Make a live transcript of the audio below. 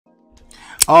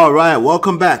All right,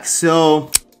 welcome back.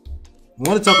 So, we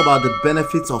want to talk about the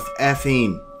benefits of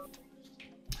effing.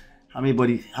 How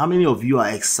many of you are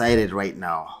excited right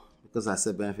now? Because I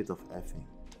said benefit of effing.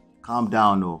 Calm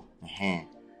down, no. Yeah,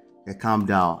 calm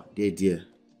down. Dear.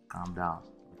 Calm down.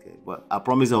 Okay, but I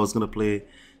promised I was gonna play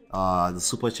the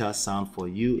super chat sound for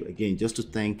you again, just to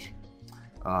thank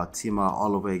Tima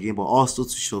all over again, but also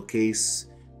to showcase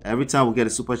every time we get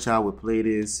a super chat, we play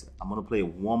this. I'm gonna play it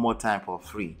one more time for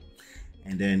free.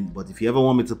 And then, but if you ever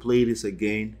want me to play this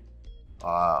again,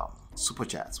 super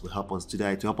chats will help us do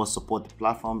that, to help us support the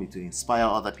platform, to inspire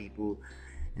other people,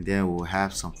 and then we'll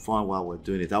have some fun while we're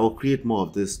doing it. I will create more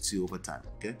of this too over time.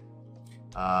 Okay.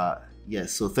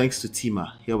 Yes. So thanks to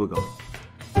Tima. Here we go.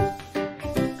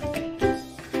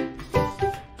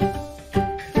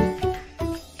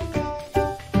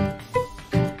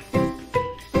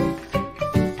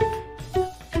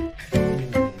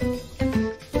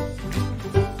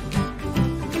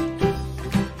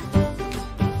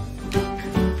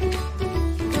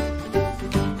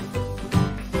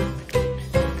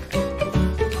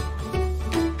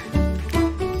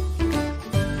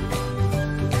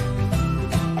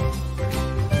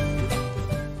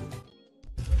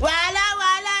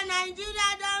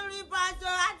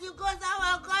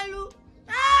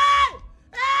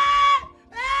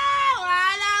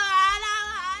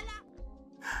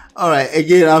 All right,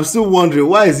 again, I'm still wondering,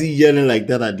 why is he yelling like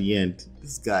that at the end?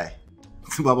 This guy.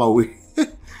 Baba.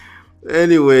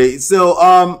 Anyway, so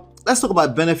let's talk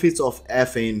about benefits of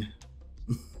effing.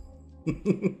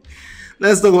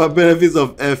 Let's talk about benefits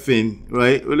of effing,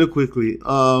 right? Really quickly.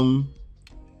 There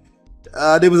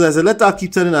was, I said, let her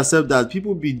keep telling herself that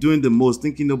people be doing the most,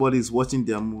 thinking nobody's watching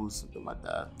their moves.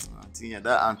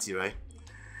 That auntie, right?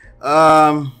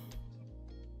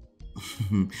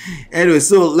 Anyway,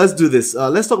 so let's do this.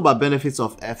 Let's talk about benefits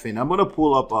of effing. I'm gonna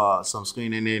pull up some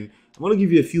screen, and then I'm gonna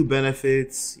give you a few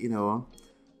benefits.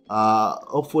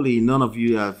 Hopefully none of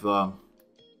you have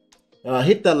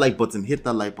hit that like button. Hit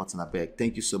that like button, I beg.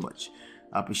 Thank you so much.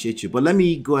 I appreciate you. But let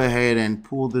me go ahead and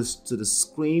pull this to the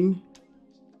screen.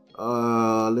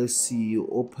 Let's see.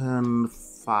 Open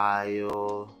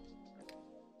file.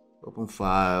 Open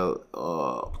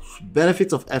file.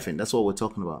 Benefits of effing. That's what we're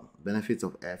talking about. Benefits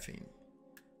of effing.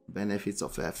 Benefits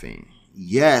of effing.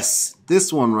 Yes,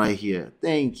 this one right here.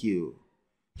 Thank you.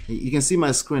 You can see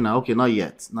my screen now. Okay, not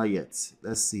yet. Not yet.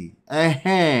 Let's see.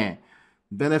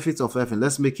 Benefits of effing.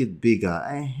 Let's make it bigger.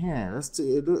 Let's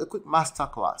do a quick master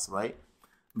class, right?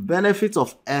 Benefits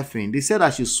of effing. They said I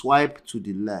should swipe to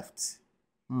the left.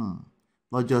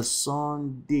 Not just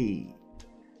Sunday.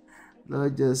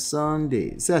 Not just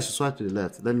Sunday. Say I should swipe to the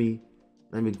left. Let me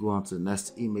go on to the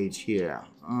next image here.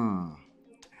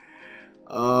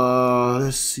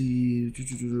 Let's see.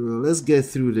 Let's get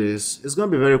through this. It's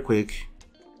gonna be very quick.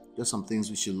 Just some things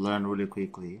we should learn really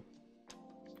quickly.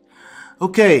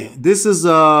 Okay, this is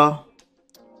I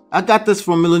got this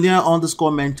from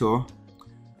millionaire_mentor.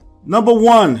 Number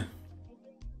one.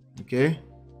 Okay.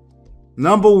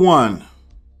 Number one.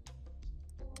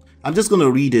 I'm just going to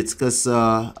read it because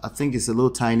I think it's a little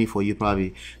tiny for you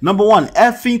probably. Number one,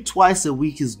 effing twice a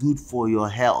week is good for your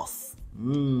health.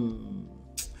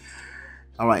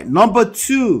 All right. Number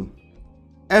two,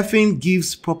 effing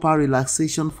gives proper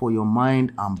relaxation for your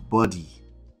mind and body.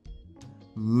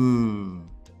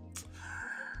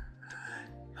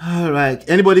 All right.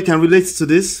 Anybody can relate to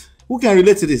this? Who can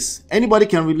relate to this? Anybody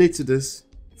can relate to this?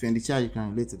 If you're in the chat, you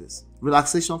can relate to this.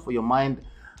 Relaxation for your mind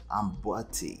and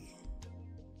body.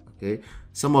 Okay,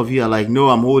 some of you are like, no,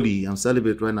 I'm holy, I'm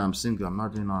celibate right now, I'm single, I'm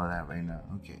not doing all of that right now.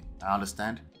 Okay, I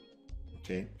understand.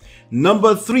 Okay,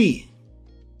 number three,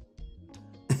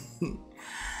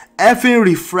 effing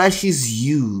refreshes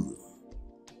you.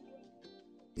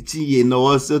 You know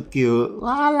what's okay?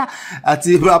 Wala,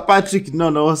 ati Patrick, no,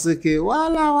 what's okay?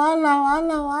 Wala,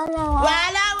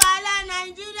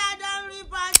 Nigeria don't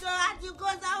report to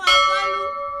Atikosa Wakolu.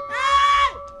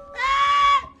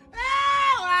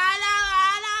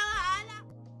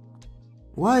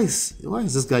 Why is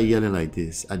this guy yelling like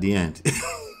this at the end?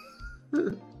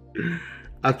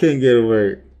 I can't get a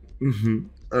word.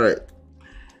 All right.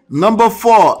 Number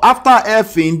four, after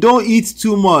effing, don't eat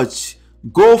too much.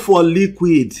 Go for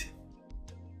liquid.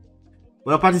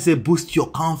 Well, party say boost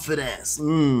your confidence.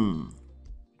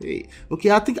 Hey. Okay,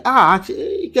 I think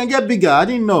actually it can get bigger. I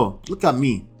didn't know. Look at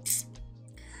me.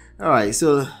 All right,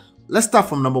 so let's start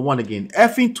from number one again.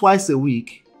 Effing twice a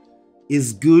week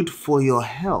is good for your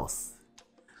health.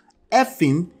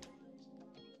 Effing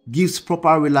gives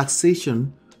proper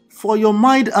relaxation for your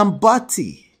mind and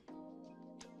body.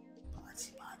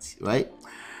 Right?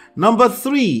 Number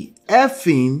three,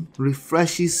 effing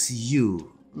refreshes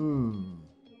you.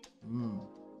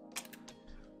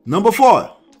 Number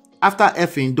 4. After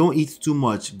effing, don't eat too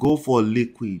much. Go for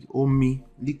liquid. Omi,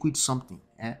 liquid something.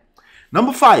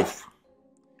 Number 5.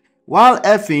 While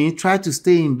effing, try to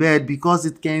stay in bed because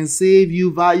it can save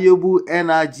you valuable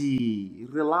energy.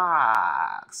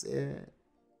 Relax.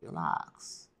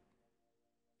 Relax.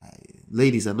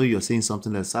 Ladies, I know you're saying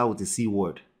something that's out with the C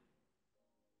word.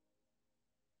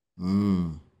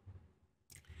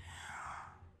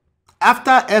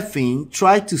 After effing,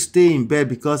 try to stay in bed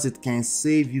because it can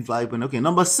save you valuable. Okay,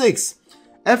 number 6.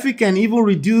 Effing can even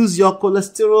reduce your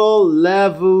cholesterol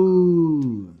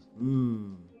level.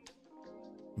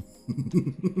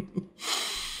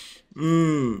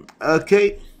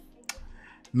 Okay.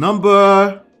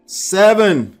 Number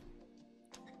 7.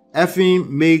 Effing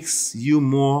makes you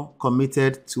more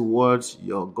committed towards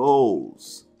your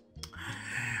goals.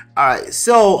 All right,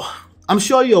 so I'm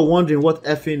sure you're wondering what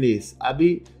effing is. But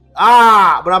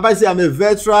I say I'm a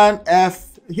veteran.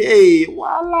 Hey,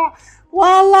 wala,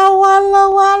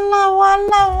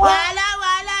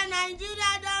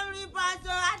 Nigeria don't report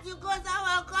so at you go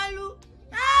our call.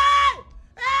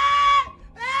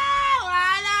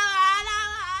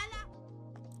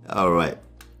 All right.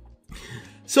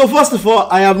 So first of all,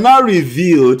 I have not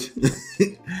revealed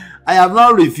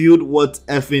what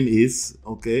effing is,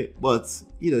 okay? But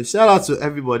shout out to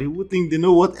everybody who think they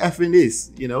know what effing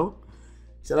is,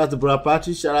 Shout out to Brother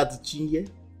Patrick, shout out to Chinye,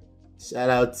 shout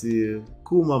out to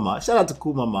Cool Mama.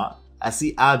 I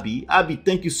see Abby. Abby,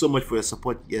 thank you so much for your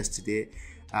support yesterday.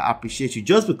 I appreciate you.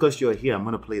 Just because you're here, I'm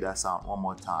gonna play that sound one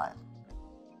more time.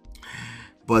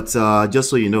 But just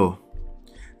so you know,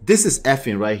 this is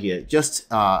effing right here, just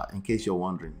in case you're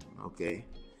wondering, okay?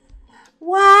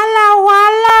 Wala,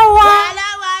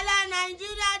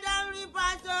 Nigeria don't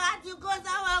report so at you go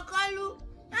our call.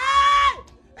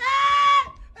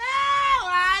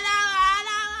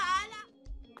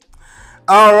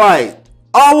 All right.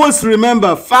 Always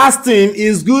remember, fasting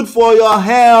is good for your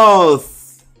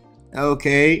health.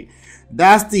 Okay?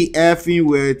 That's the effing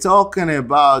we're talking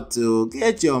about to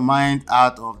get your mind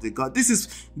out of the gut.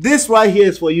 This right here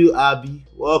is for you, Abby.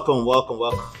 Welcome.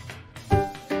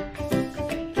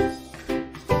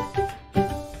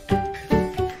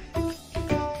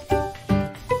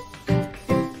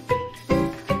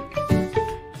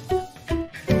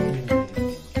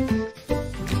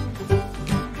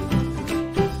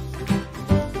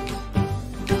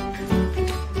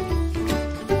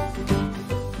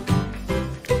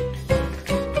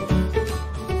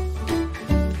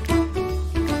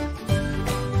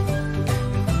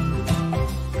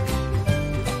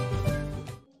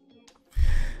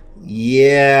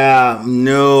 Yeah,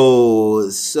 no,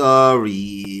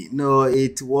 sorry. No,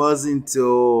 it wasn't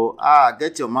to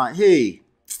get your mind. Hey,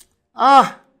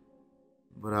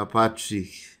 Brother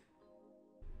Patrick.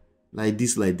 Like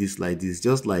this,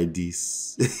 just like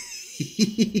this.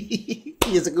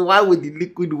 Yes, why with the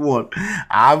liquid one?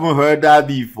 I haven't heard that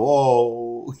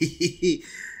before.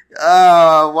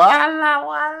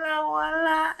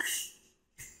 Wala.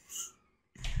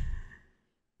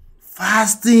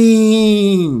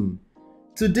 Fasting.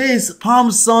 Today is Palm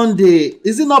Sunday.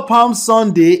 Is it not Palm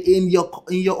Sunday in your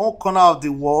own corner of the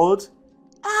world?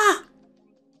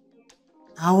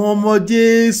 Àwọn ọmọ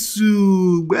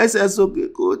Jésù gbẹ́sẹ̀ sókè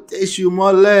kó tẹ̀sù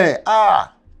mọ́lẹ̀.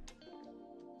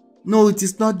 No, it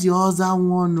is not the other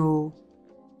one. No.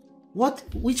 What?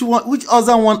 Which one? Which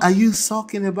other one are you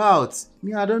talking about?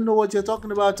 Me, I don't know what you're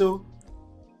talking about. Oh.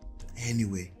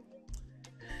 Anyway,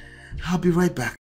 I'll be right back.